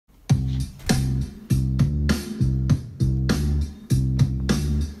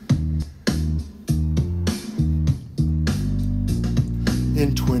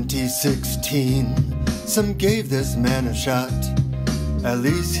In 2016, some gave this man a shot. At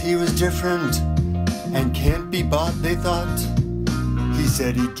least he was different and can't be bought, they thought. He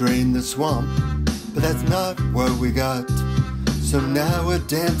said he'd drain the swamp, but that's not what we got. So now we're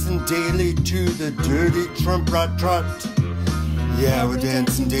dancing daily to the dirty Trump Rot Trot. Yeah, we're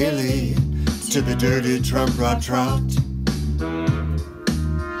dancing daily to the dirty Trump Rot Trot.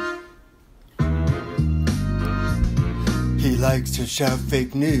 He likes to shout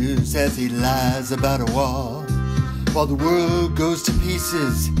fake news as he lies about a wall. While the world goes to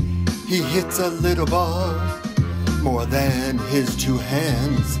pieces, he hits a little ball. More than his two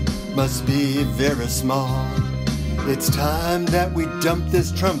hands, must be very small. It's time that we dump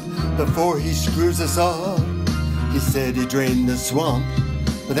this Trump before he screws us all. He said he drained the swamp,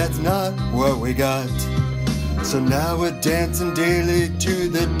 but that's not what we got. So now we're dancing daily to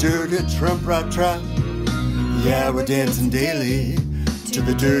the dirty Trump Rot Trot. Yeah, we're dancing daily to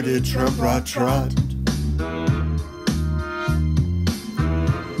the dirty Trump Rot Trot.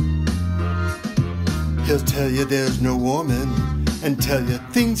 He'll tell you there's no woman and tell you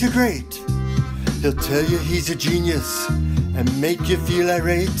things are great. He'll tell you he's a genius and make you feel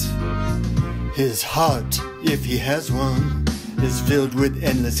irate. His heart, if he has one, is filled with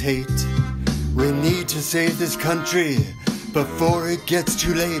endless hate. We need to save this country before it gets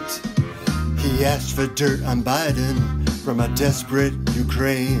too late. He asked for dirt on Biden from a desperate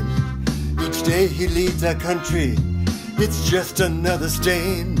Ukraine. Each day he leads our country, it's just another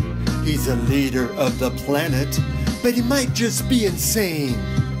stain. He's a leader of the planet, but he might just be insane.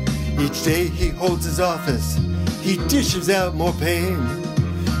 Each day he holds his office, he dishes out more pain.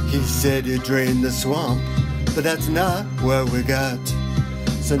 He said he drained the swamp, but that's not what we got.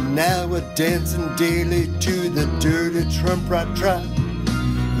 So now we're dancing daily to the dirty Trump Rot Trot.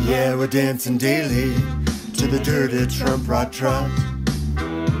 Yeah, we're dancing daily to the dirty Trump Rot Trot.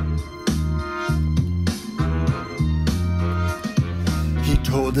 He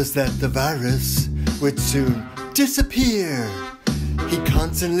told us that the virus would soon disappear. He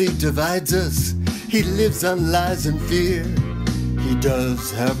constantly divides us, he lives on lies and fear. He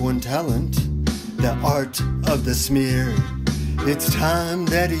does have one talent, the art of the smear. It's time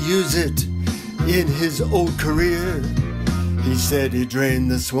that he use it in his old career. He said he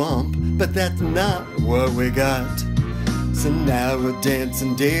drained the swamp, but that's not what we got. So now we're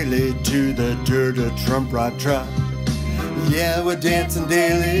dancing daily to the dirty Trump Rot Trot. Yeah, we're dancing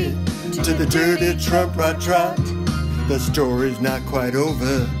daily to the dirty Trump Rot Trot. The story's not quite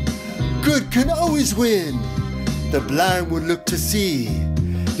over, good can always win. The blind would look to see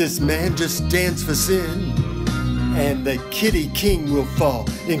this man just stands for sin. And the kitty king will fall,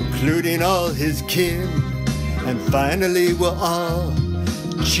 including all his kin. And finally we'll all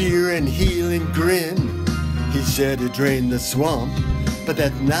cheer and heel and grin. He said he drained the swamp, but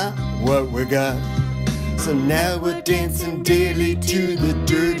that's not what we got. So now we're dancing daily to the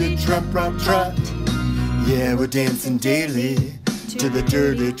dirty Trump Rot Trot. Yeah, we're dancing daily to the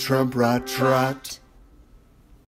dirty Trump Rot Trot.